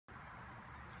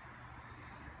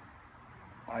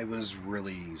I was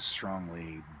really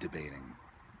strongly debating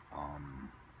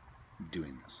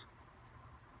doing this.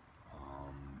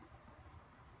 Um,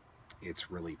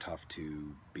 it's really tough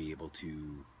to be able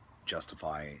to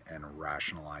justify and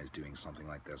rationalize doing something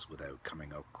like this without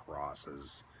coming across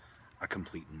as a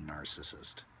complete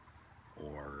narcissist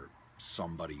or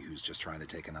somebody who's just trying to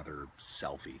take another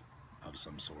selfie of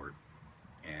some sort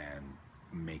and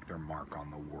make their mark on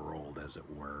the world, as it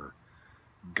were,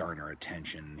 garner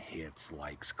attention, hits,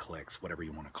 likes, clicks, whatever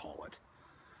you want to call it.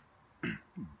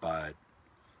 But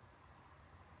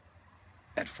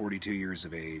at 42 years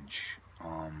of age,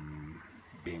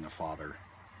 being a father,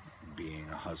 being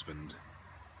a husband,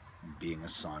 being a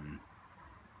son,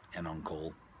 an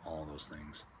uncle, all those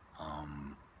things,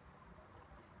 I'm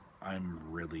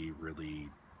really, really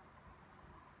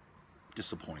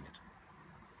disappointed,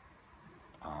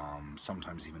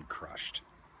 sometimes even crushed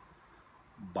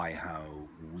by how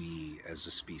we as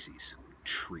a species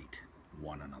treat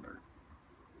one another,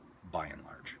 by and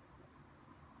large.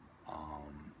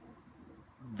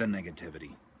 The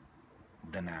negativity,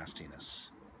 the nastiness,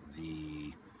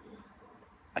 the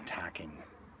attacking,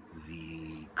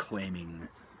 the claiming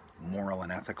moral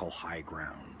and ethical high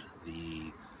ground,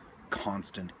 the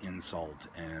constant insult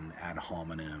and ad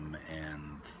hominem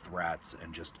and threats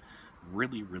and just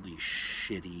really, really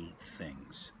shitty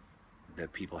things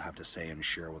that people have to say and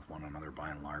share with one another, by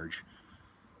and large.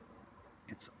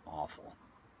 It's awful.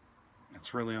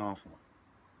 It's really awful.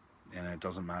 And it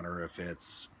doesn't matter if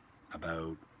it's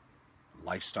about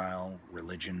lifestyle,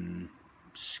 religion,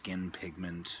 skin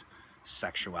pigment,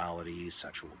 sexuality,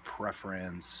 sexual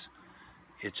preference.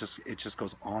 It just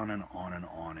goes on and on and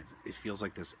on. It feels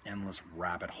like this endless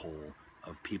rabbit hole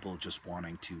of people just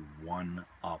wanting to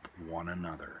one-up one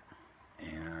another.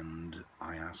 And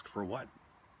I ask, for what?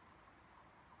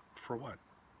 For what?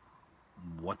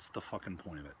 What's the fucking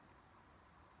point of it?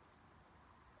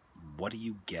 What do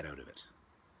you get out of it?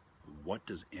 What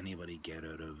does anybody get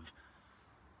out of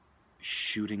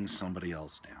shooting somebody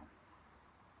else down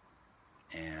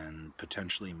and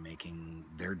potentially making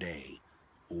their day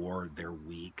or their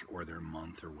week or their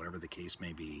month or whatever the case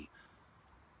may be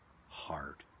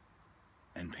hard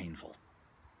and painful?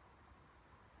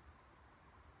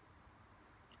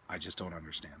 I just don't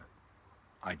understand it.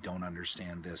 I don't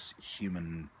understand this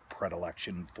human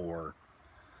predilection for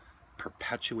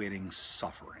perpetuating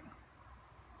suffering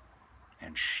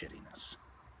and shittiness.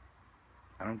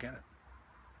 I don't get it.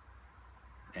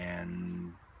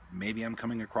 And maybe I'm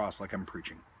coming across like I'm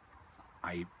preaching.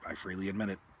 I freely admit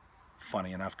it.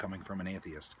 Funny enough, coming from an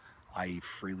atheist, I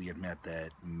freely admit that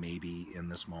maybe in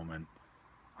this moment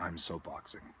I'm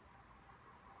soapboxing,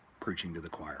 preaching to the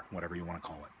choir, whatever you want to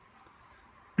call it.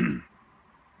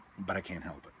 But I can't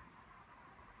help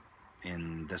it.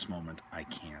 In this moment, I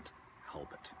can't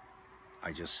help it.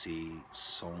 I just see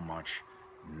so much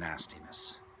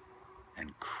nastiness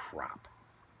and crap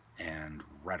and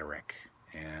rhetoric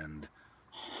and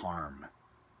harm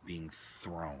being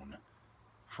thrown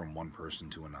from one person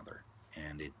to another,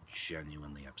 and it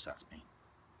genuinely upsets me,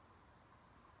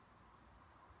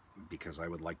 because I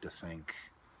would like to think,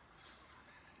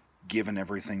 given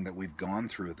everything that we've gone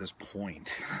through at this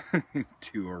point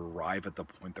to arrive at the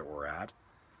point that we're at,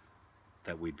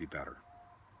 that we'd be better,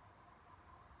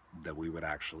 that we would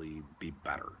actually be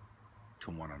better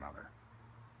to one another,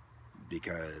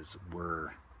 because we're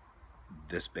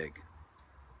this big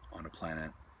on a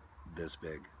planet this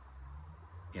big,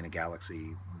 in a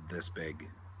galaxy this big,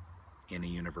 in a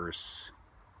universe.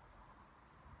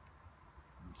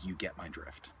 You get my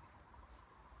drift.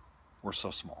 We're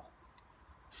so small.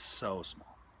 So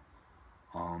small.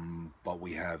 But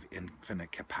we have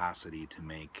infinite capacity to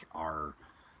make our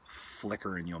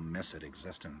flicker and you'll miss it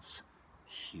existence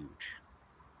huge.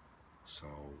 So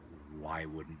why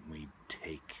wouldn't we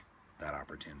take that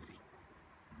opportunity?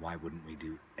 Why wouldn't we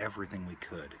do everything we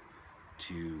could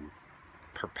to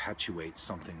perpetuate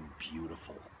something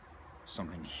beautiful,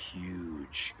 something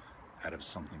huge out of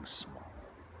something small?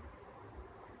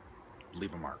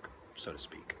 Leave a mark, so to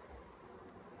speak.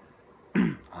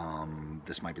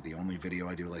 This might be the only video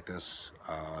I do like this.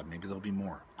 Maybe there'll be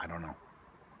more. I don't know.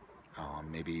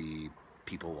 Maybe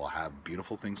people will have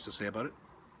beautiful things to say about it.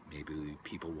 Maybe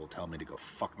people will tell me to go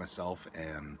fuck myself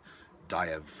and die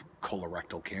of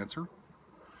colorectal cancer.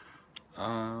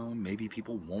 Maybe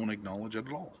people won't acknowledge it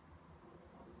at all.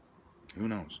 Who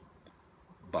knows?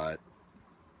 But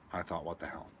I thought, what the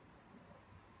hell?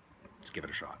 Let's give it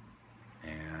a shot.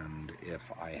 And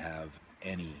if I have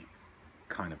any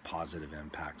kind of positive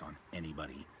impact on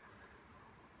anybody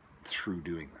through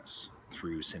doing this,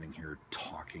 through sitting here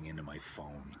talking into my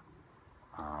phone,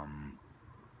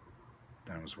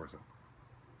 then it was worth it.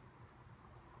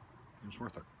 it was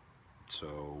worth it.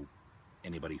 So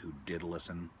anybody who did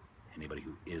listen, anybody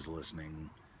who is listening,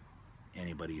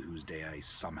 anybody whose day I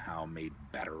somehow made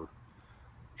better,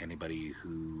 anybody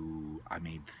who I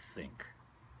made think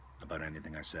about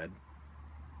anything I said,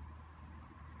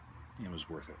 it was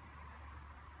worth it.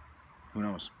 Who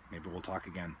knows? Maybe we'll talk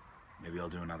again. Maybe I'll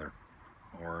do another.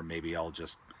 Or maybe I'll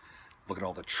just look at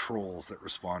all the trolls that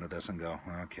respond to this and go,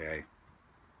 okay,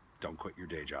 don't quit your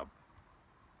day job.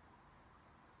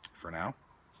 For now,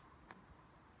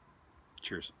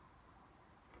 cheers.